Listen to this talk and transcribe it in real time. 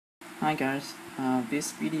Hi guys,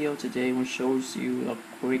 this video today will show you a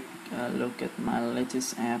quick look at my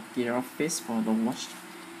latest app, Gear Office, for the watch.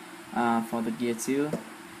 For the Gear 2,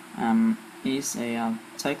 is a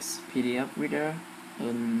text PDF reader,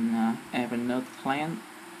 an Evernote client,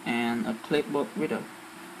 and a Clipboard reader.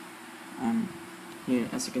 Here,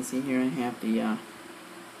 as you can see here, I have the app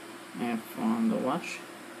on the watch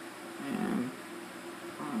and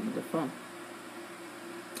on the phone.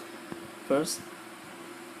 First,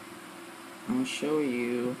 I'll show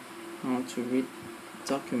you how to read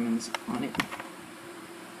documents on it.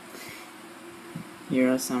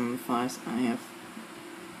 Here are some files I have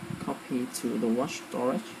copied to the watch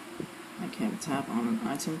storage. I can tap on an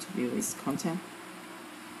item to view its content.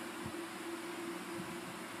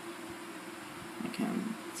 I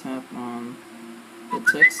can tap on the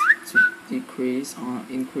text to decrease or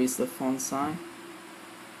increase the font size.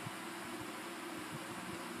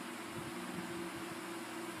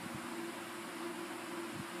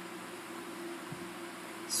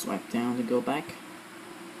 Swipe down to go back.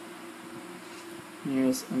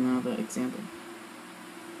 Here's another example.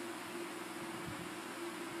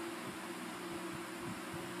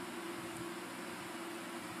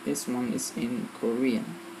 This one is in Korean.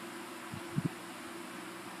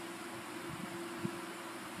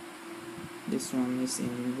 This one is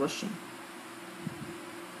in Russian.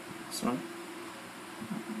 Sorry.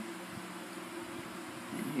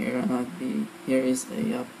 And here is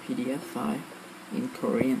a PDF file in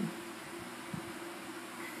Korean.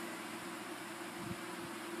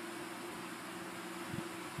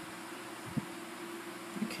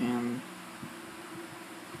 You can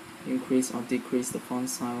increase or decrease the font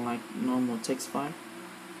size like normal text file.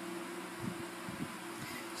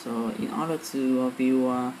 So in order to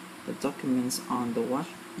view the documents on the watch,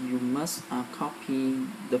 you must copy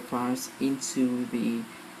the files into the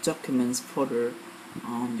documents folder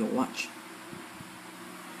on your watch.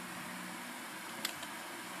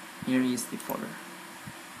 Here is the folder.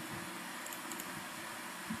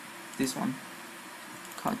 This one.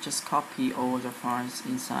 Just copy all the files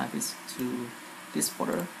inside this to this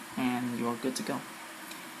folder and you're good to go.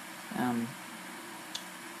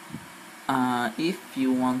 If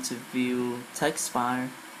you want to view text file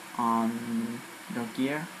on your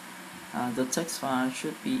gear, the text file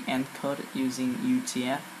should be encoded using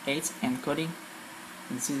UTF-8 encoding.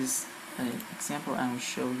 This is an example I will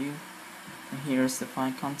show you. And here's the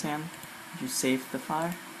file content. You save the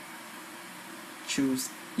file, choose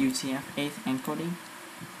UTF-8 encoding,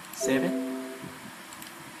 save it.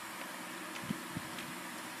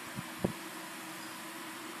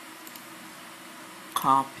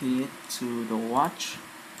 Copy it to the watch,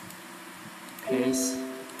 paste,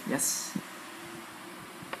 yes.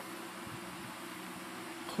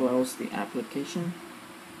 Close the application,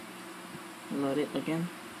 load it again.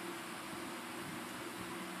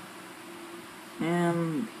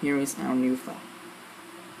 And here is our new file.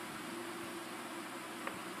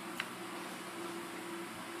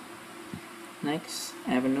 Next,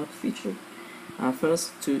 Evernote feature.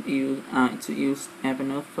 First, to use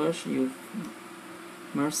Evernote first, you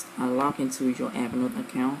must log into your Evernote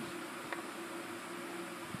account.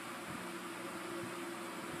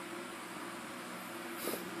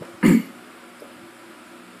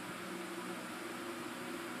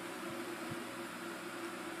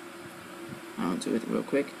 I'll do it real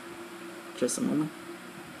quick. Just a moment.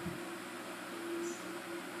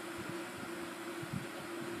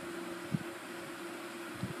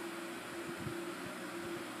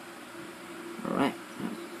 Alright.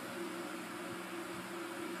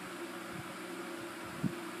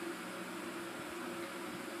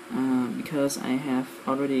 Because I have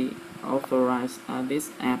already authorized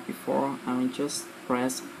this app before, I will just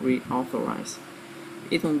press reauthorize.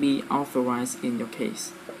 It will be authorized in your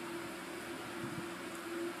case.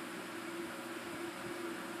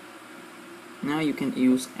 Now you can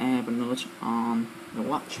use Evernote on the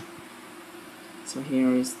watch. So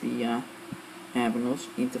here is the Evernote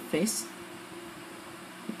interface.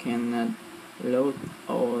 You can load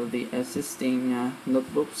all the existing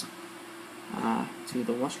notebooks to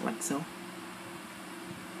the watch like so.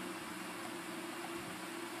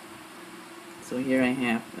 So here I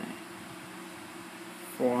have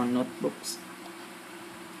 4 notebooks.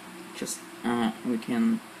 Just we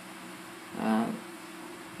can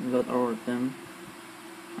load all of them.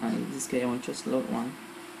 In this case I will just load one,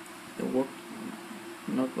 the work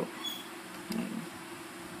notebook.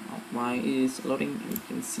 While it is loading, you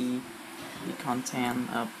can see the content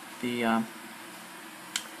of the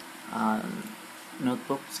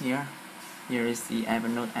notebooks here. Here is the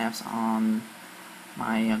Evernote apps on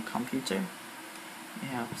my computer. We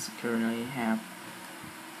currently have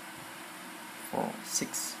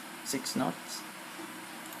six notes.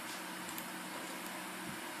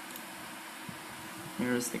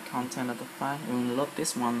 Here is the content of the file. We'll load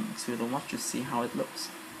this one to the watch to see how it looks.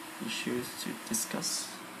 Issues to discuss.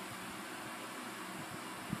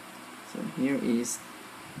 So here is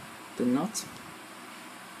the note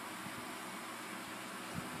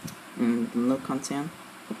and the note content.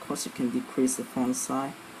 Of course, you can decrease the font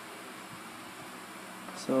size.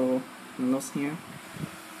 So the notes here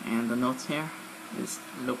and the notes here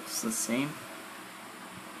looks the same.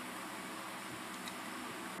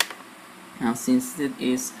 Now, since it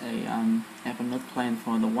is a Evernote client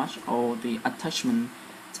for the watch, all the attachment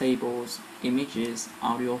tables, images,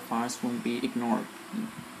 audio files won't be ignored.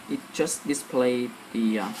 It just displays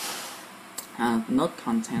the note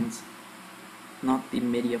content, not the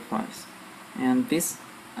media files. And this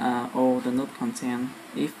all the note content,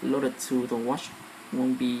 if loaded to the watch,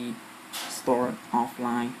 won't be stored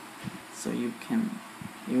offline, so you can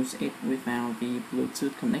use it without the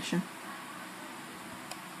Bluetooth connection.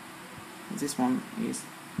 This one is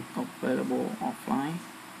available offline.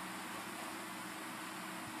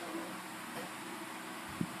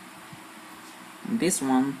 This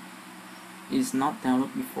one is not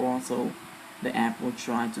downloaded before, so the app will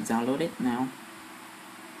try to download it now.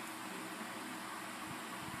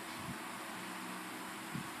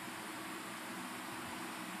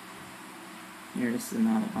 Here is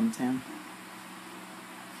another content.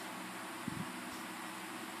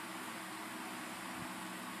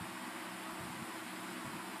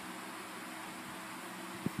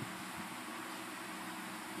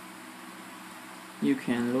 You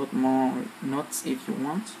can load more notes if you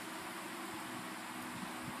want.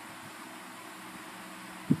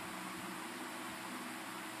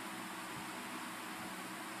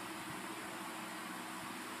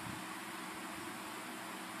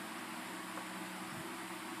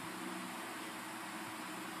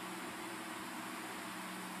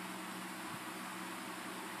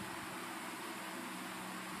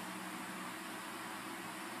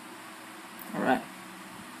 Alright.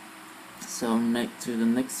 So next to the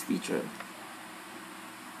next feature.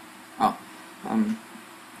 I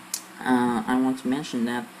want to mention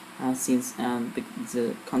that since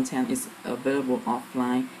the content is available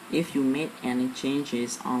offline, if you make any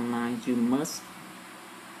changes online, you must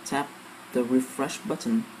tap the refresh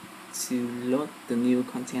button to load the new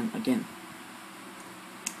content again.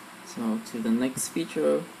 So to the next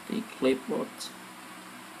feature, the Clipboard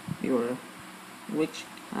viewer, which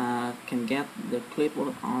can get the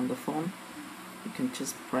clipboard on the phone. You can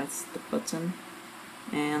just press the button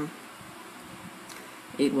and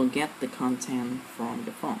it will get the content from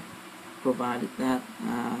the phone, provided that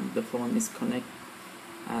the phone is connected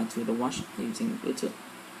to the watch using Bluetooth.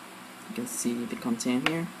 You can see the content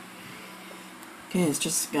here. Okay,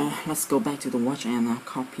 let's go back to the watch and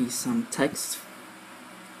copy some text.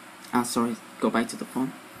 Go back to the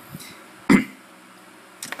phone.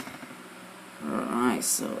 Alright,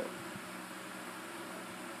 so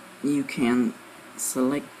you can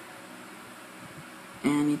select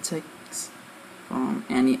any text from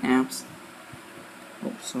any apps.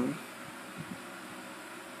 Oh, sorry.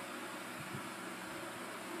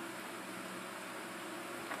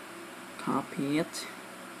 Copy it.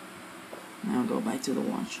 Now go back to the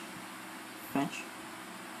watch. Fetch.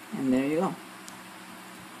 And there you go.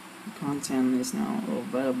 The content is now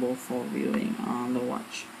available for viewing on the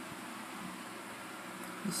watch.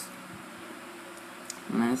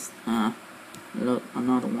 Let's load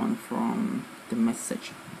another one from the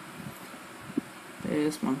message.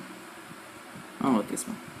 This one. Oh, this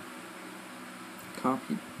one.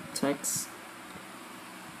 Copy text.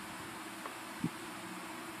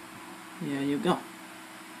 Here you go.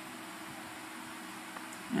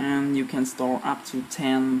 And you can store up to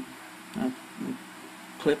 10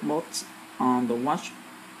 clipboards on the watch,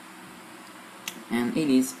 and it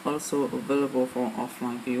is also available for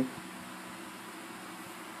offline view.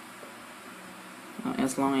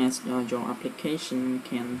 As long as your application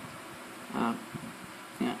can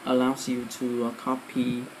allows you to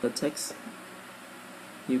copy the text,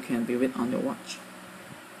 you can view it on your watch.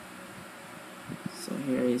 So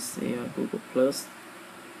here is the Google Plus.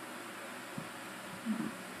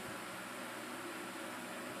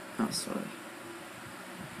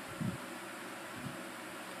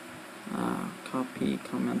 Copy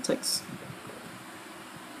command text.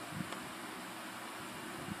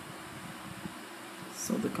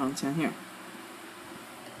 So the content here.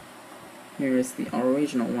 Here is the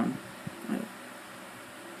original one.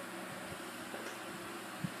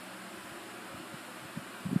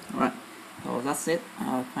 Alright, so that's it.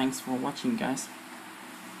 Thanks for watching, guys.